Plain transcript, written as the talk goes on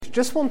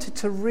just wanted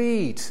to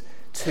read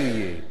to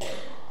you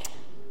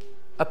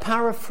a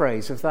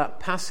paraphrase of that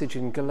passage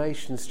in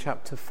Galatians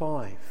chapter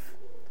 5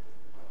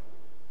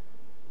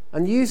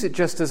 and use it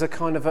just as a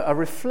kind of a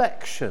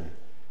reflection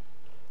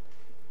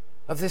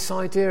of this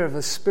idea of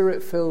a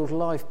spirit-filled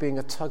life being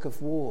a tug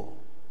of war.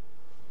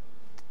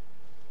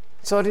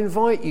 So I'd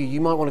invite you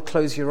might want to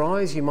close your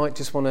eyes, you might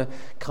just want to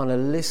kind of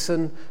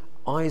listen,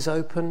 eyes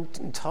open,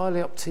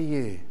 entirely up to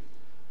you,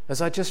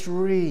 as I just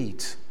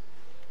read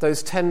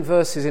those 10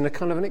 verses in a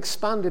kind of an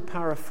expanded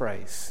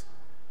paraphrase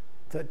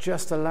that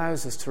just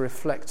allows us to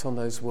reflect on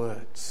those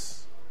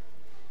words.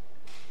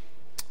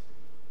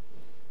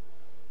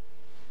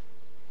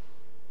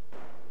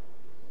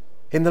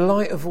 In the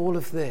light of all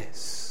of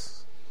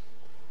this,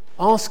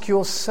 ask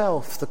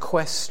yourself the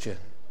question,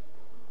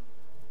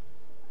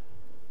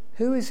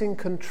 who is in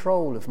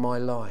control of my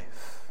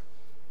life?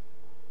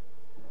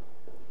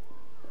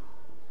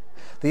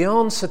 The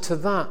answer to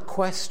that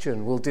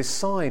question will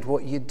decide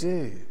what you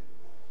do,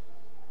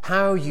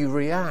 how you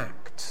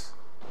react,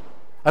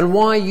 and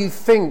why you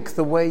think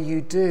the way you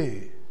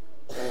do.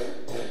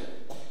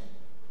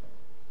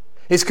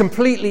 It's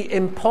completely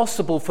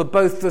impossible for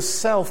both the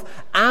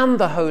self and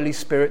the Holy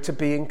Spirit to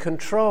be in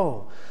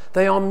control.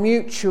 They are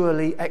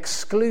mutually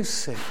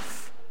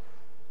exclusive.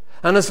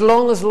 And as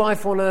long as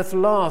life on earth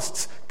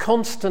lasts,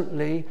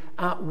 constantly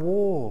at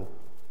war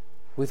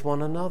with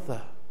one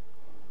another.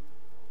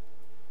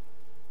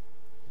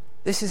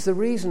 This is the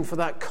reason for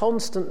that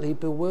constantly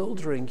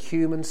bewildering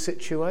human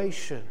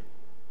situation.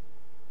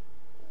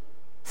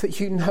 That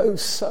you know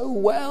so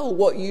well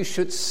what you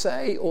should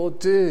say or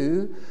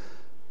do,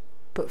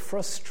 but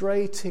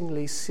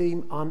frustratingly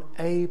seem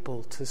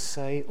unable to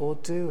say or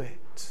do it.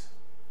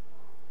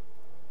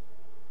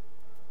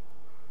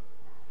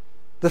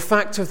 The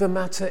fact of the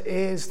matter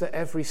is that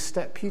every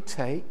step you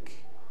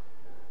take,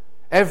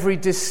 every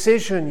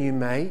decision you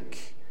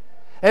make,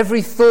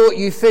 every thought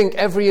you think,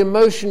 every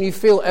emotion you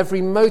feel,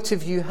 every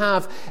motive you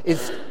have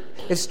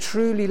is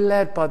truly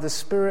led by the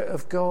Spirit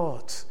of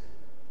God.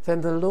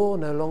 Then the law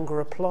no longer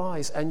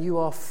applies and you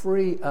are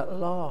free at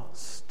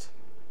last.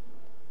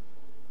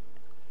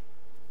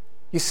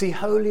 You see,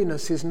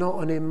 holiness is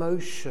not an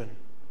emotion.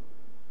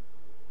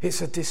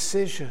 It's a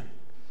decision.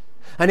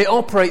 And it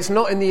operates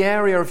not in the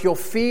area of your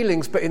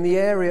feelings, but in the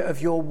area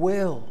of your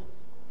will.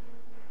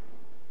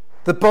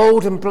 The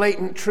bold and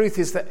blatant truth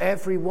is that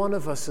every one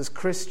of us as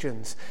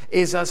Christians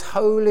is as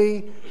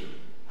holy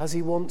as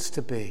he wants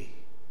to be.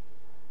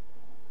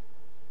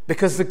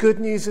 Because the good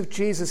news of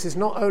Jesus is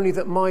not only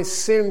that my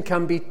sin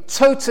can be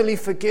totally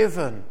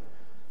forgiven,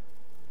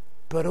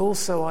 but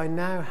also I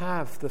now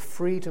have the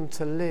freedom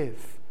to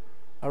live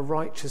a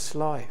righteous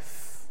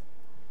life.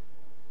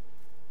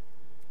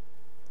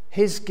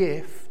 His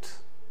gift,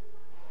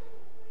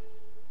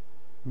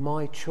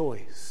 my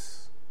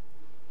choice.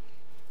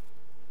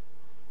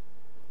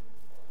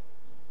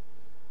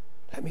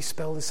 Let me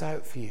spell this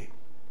out for you.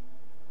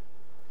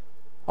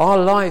 Our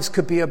lives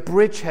could be a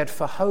bridgehead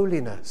for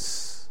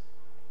holiness,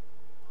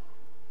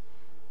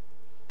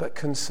 but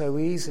can so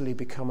easily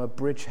become a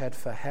bridgehead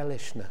for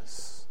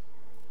hellishness.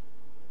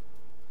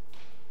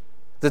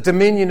 The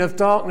dominion of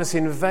darkness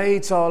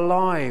invades our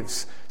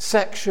lives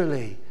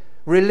sexually,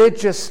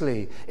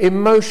 religiously,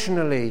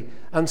 emotionally,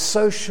 and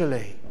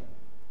socially.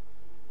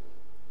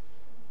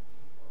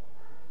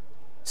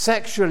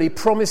 Sexually,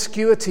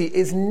 promiscuity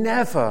is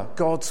never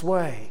God's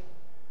way.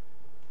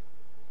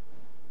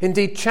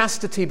 Indeed,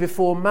 chastity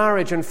before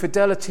marriage and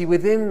fidelity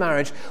within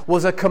marriage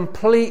was a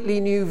completely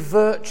new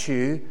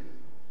virtue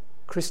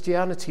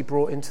Christianity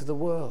brought into the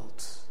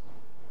world.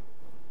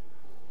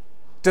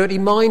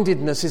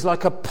 Dirty-mindedness is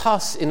like a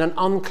pus in an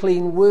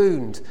unclean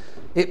wound.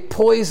 It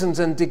poisons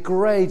and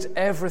degrades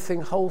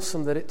everything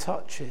wholesome that it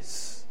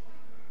touches.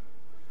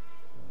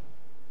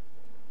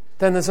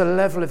 Then there's a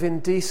level of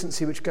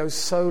indecency which goes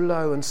so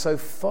low and so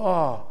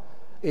far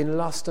in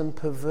lust and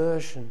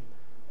perversion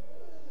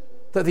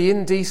that the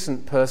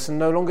indecent person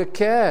no longer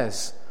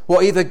cares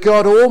what either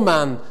God or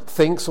man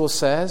thinks or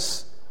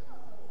says,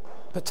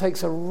 but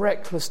takes a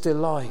reckless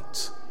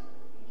delight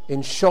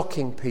in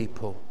shocking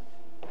people.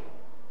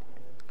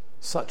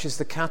 Such is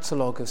the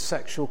catalogue of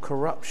sexual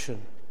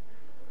corruption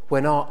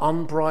when our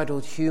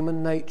unbridled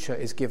human nature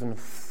is given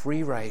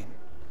free rein.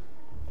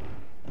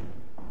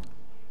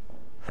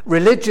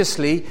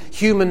 Religiously,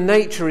 human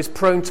nature is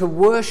prone to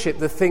worship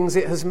the things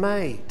it has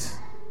made,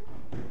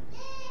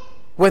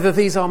 whether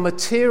these are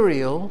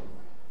material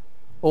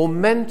or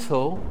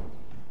mental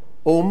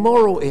or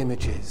moral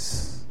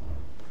images.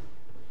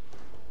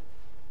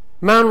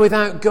 Man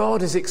without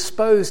God is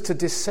exposed to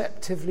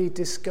deceptively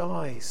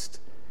disguised,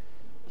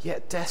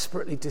 yet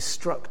desperately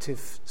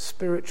destructive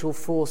spiritual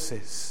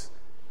forces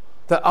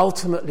that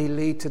ultimately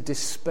lead to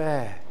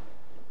despair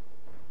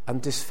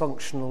and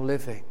dysfunctional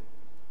living.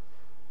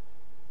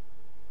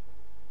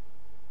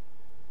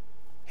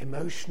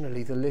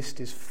 Emotionally, the list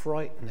is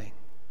frightening.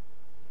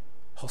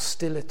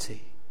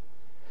 Hostility,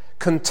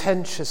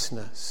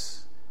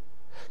 contentiousness,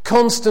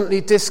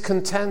 constantly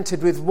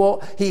discontented with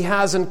what he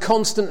has and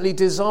constantly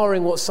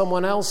desiring what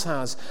someone else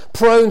has,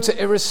 prone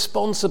to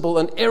irresponsible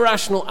and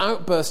irrational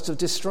outbursts of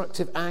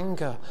destructive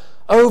anger,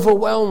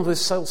 overwhelmed with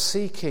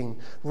self-seeking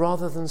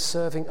rather than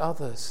serving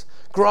others,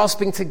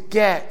 grasping to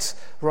get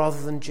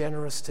rather than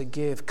generous to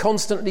give,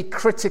 constantly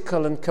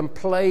critical and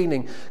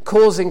complaining,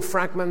 causing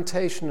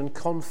fragmentation and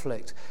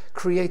conflict,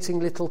 creating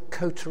little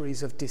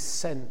coteries of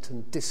dissent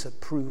and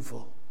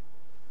disapproval.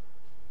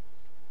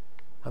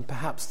 And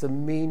perhaps the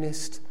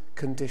meanest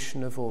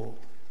condition of all,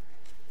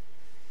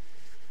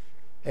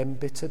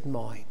 embittered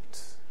mind,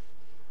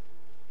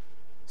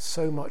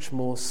 so much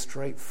more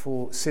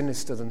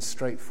sinister than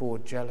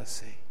straightforward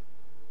jealousy.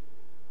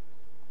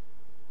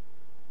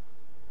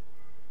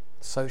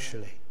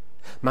 Socially,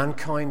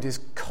 mankind is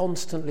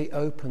constantly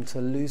open to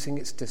losing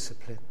its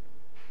discipline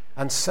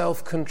and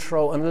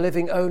self-control and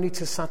living only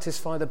to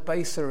satisfy the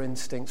baser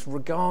instincts,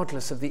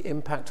 regardless of the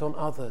impact on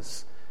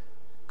others,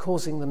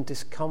 causing them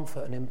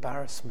discomfort and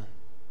embarrassment.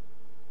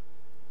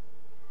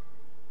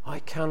 I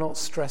cannot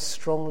stress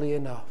strongly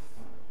enough,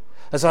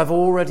 as I've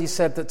already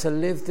said, that to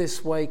live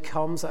this way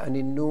comes at an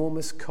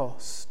enormous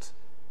cost.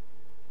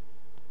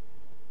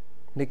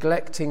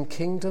 Neglecting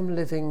kingdom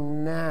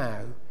living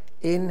now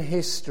in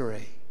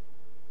history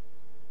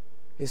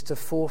is to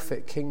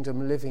forfeit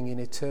kingdom living in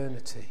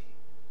eternity.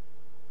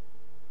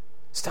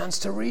 Stands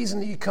to reason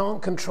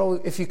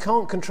that if you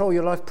can't control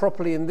your life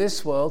properly in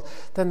this world,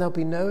 then there'll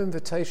be no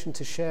invitation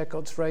to share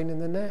God's reign in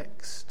the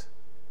next.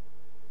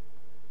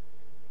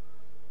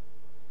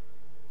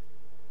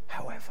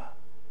 However,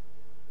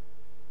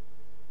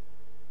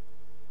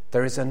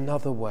 there is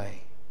another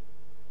way,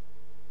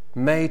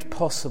 made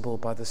possible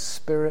by the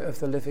Spirit of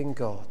the living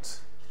God.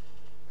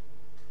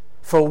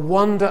 For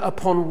wonder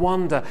upon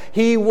wonder,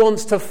 he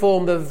wants to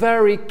form the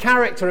very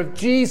character of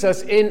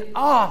Jesus in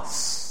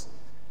us.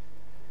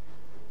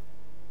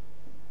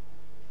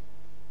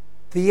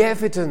 The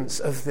evidence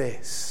of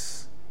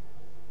this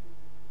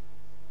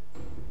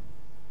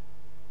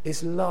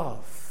is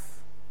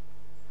love,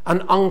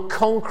 an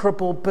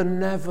unconquerable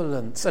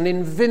benevolence, an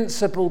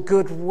invincible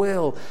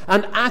goodwill,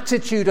 an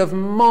attitude of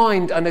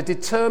mind and a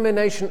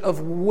determination of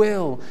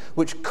will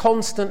which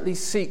constantly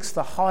seeks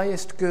the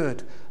highest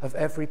good of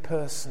every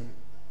person.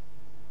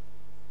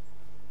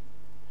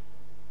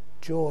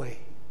 Joy.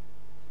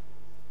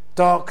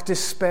 Dark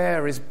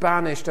despair is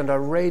banished and a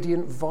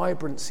radiant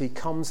vibrancy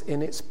comes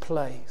in its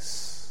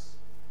place.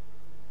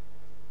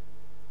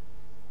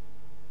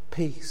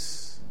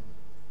 Peace.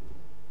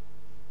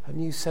 A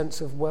new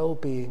sense of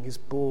well-being is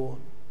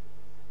born.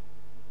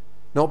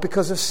 Not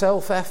because of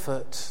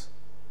self-effort,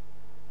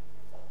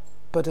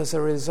 but as a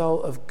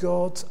result of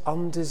God's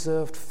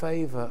undeserved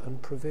favour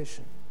and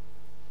provision.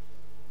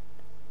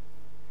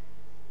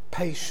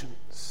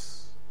 Patience.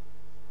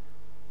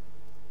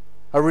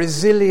 A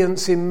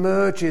resilience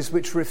emerges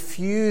which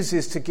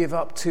refuses to give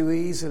up too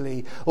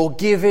easily or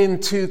give in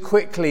too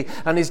quickly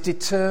and is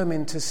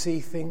determined to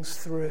see things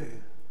through.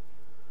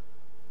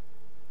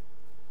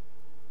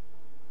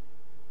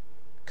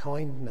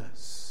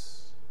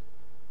 Kindness,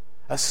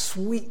 a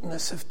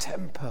sweetness of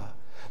temper,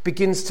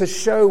 begins to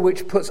show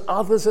which puts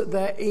others at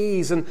their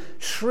ease and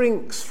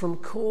shrinks from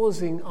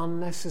causing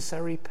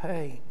unnecessary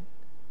pain.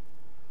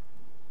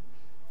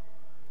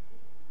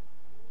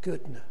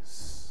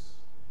 Goodness.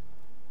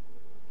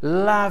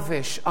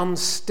 Lavish,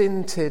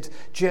 unstinted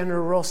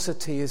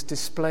generosity is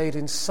displayed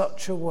in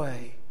such a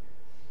way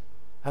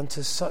and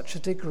to such a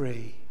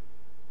degree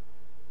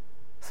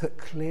that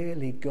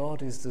clearly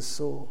God is the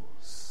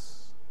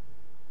source.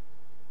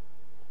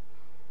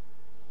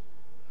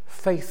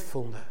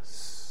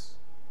 Faithfulness.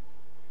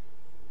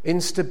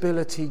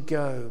 Instability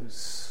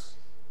goes,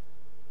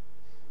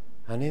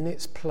 and in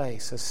its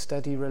place a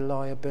steady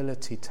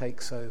reliability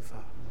takes over.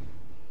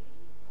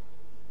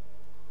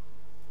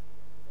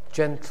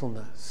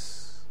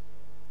 Gentleness.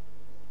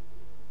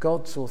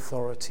 God's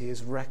authority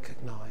is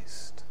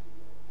recognized,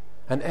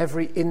 and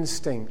every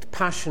instinct,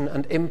 passion,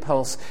 and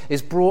impulse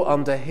is brought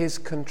under his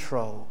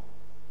control.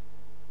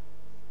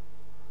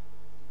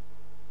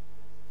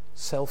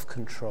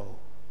 Self-control.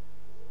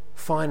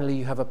 Finally,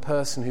 you have a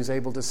person who's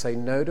able to say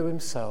no to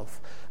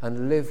himself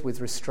and live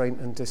with restraint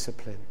and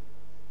discipline.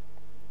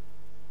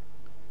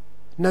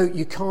 Note,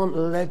 you can't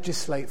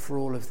legislate for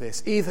all of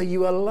this. Either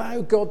you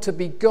allow God to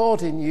be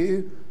God in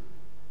you,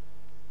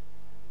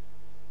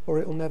 or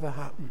it will never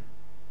happen.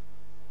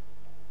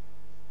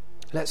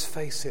 Let's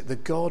face it, the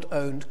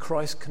God-owned,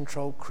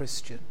 Christ-controlled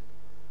Christian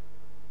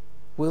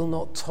will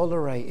not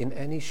tolerate in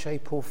any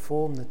shape or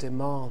form the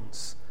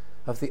demands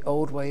of the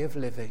old way of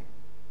living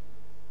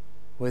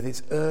with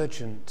its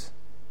urgent,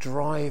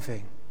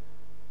 driving,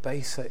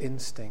 baser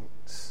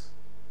instincts.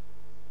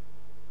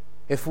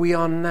 If we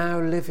are now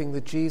living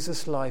the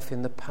Jesus life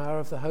in the power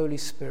of the Holy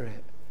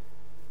Spirit,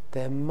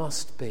 there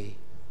must be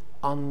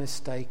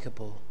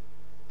unmistakable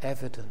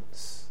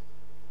evidence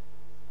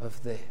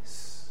of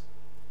this.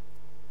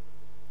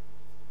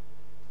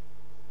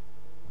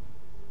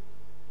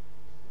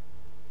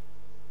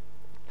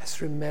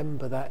 Let's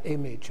remember that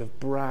image of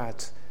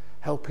Brad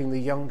helping the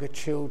younger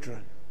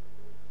children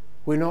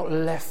We're not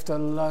left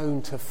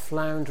alone to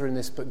flounder in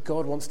this, but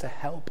God wants to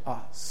help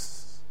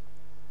us.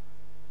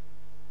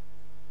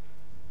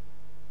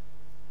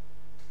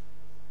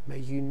 May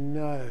you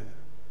know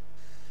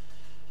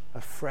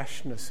a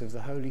freshness of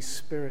the Holy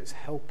Spirit's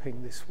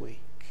helping this week.